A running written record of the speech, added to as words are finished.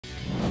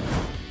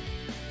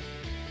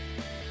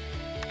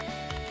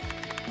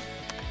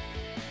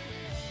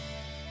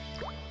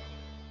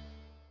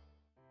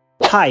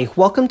Hi,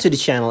 welcome to the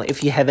channel.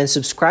 If you haven't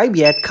subscribed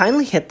yet,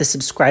 kindly hit the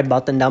subscribe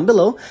button down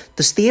below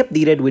to stay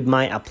updated with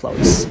my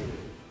uploads.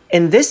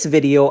 In this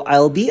video,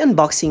 I'll be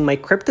unboxing my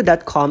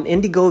Cryptocom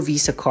Indigo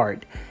Visa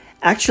card.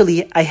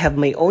 Actually, I have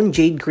my own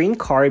jade green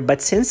card,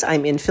 but since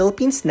I'm in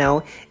Philippines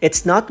now,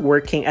 it's not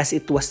working as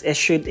it was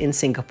issued in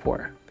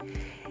Singapore.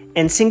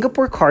 And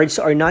Singapore cards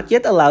are not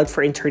yet allowed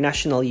for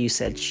international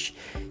usage.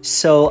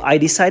 So I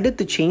decided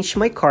to change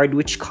my card,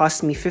 which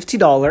cost me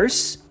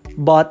 $50.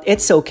 But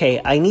it's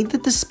okay, I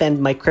needed to spend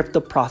my crypto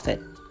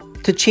profit.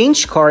 To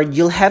change card,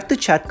 you'll have to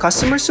chat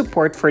customer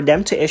support for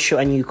them to issue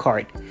a new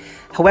card.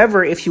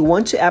 However, if you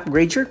want to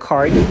upgrade your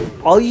card,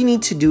 all you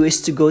need to do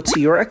is to go to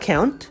your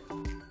account,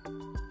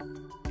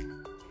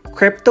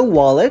 Crypto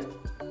Wallet,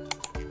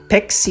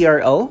 pick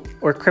CRO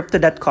or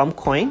Crypto.com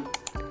coin,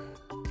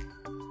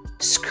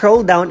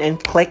 scroll down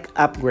and click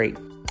Upgrade.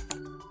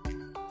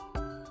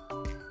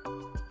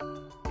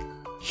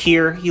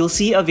 Here, you'll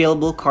see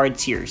available card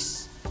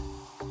tiers.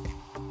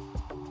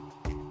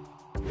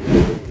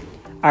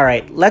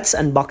 Alright, let's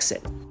unbox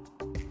it.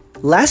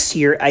 Last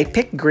year, I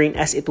picked green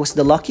as it was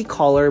the lucky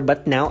color,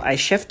 but now I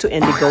shift to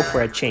indigo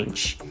for a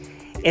change.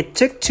 It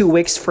took 2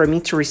 weeks for me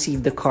to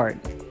receive the card.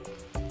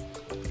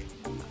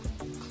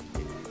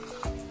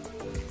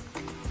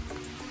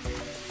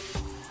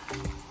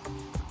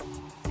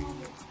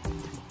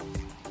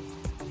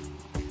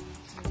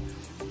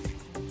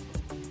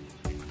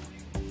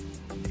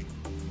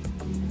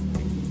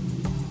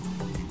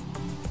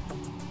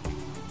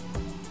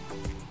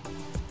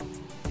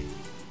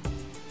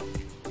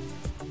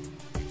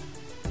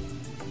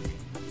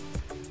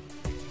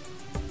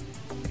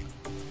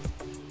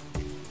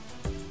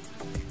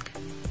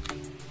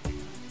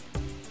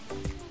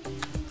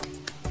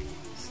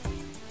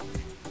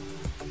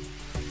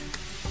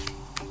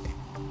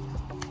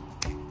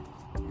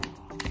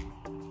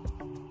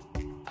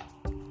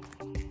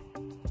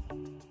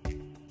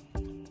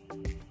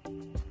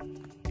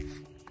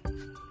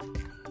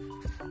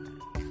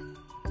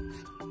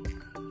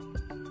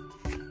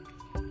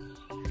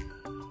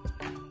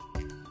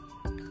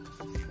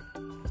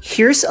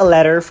 Here's a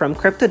letter from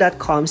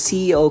Crypto.com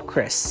CEO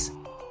Chris.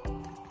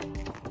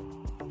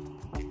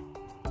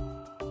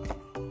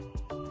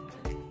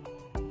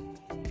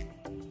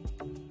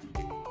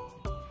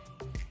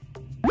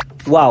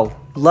 Wow,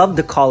 love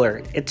the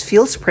color. It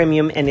feels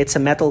premium and it's a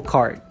metal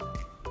card.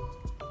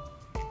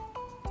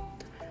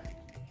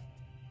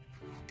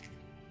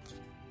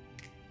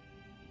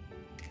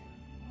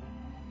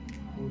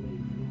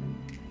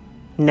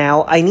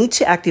 Now I need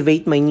to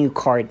activate my new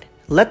card.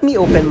 Let me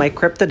open my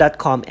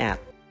Crypto.com app.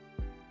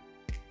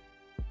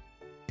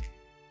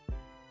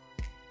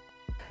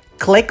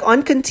 Click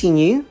on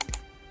Continue,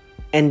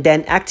 and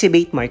then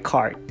activate my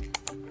card.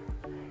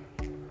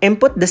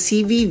 Input the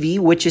CVV,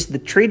 which is the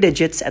 3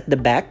 digits at the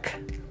back.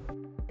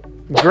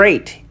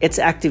 Great, it's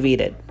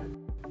activated.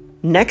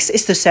 Next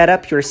is to set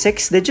up your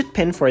 6-digit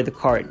PIN for the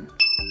card.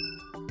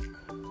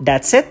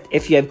 That's it.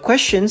 If you have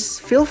questions,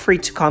 feel free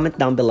to comment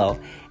down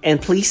below.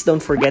 And please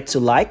don't forget to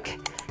like,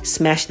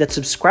 smash that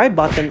subscribe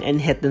button,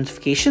 and hit the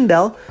notification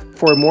bell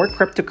for more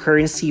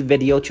cryptocurrency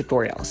video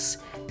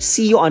tutorials.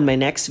 See you on my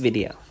next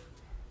video.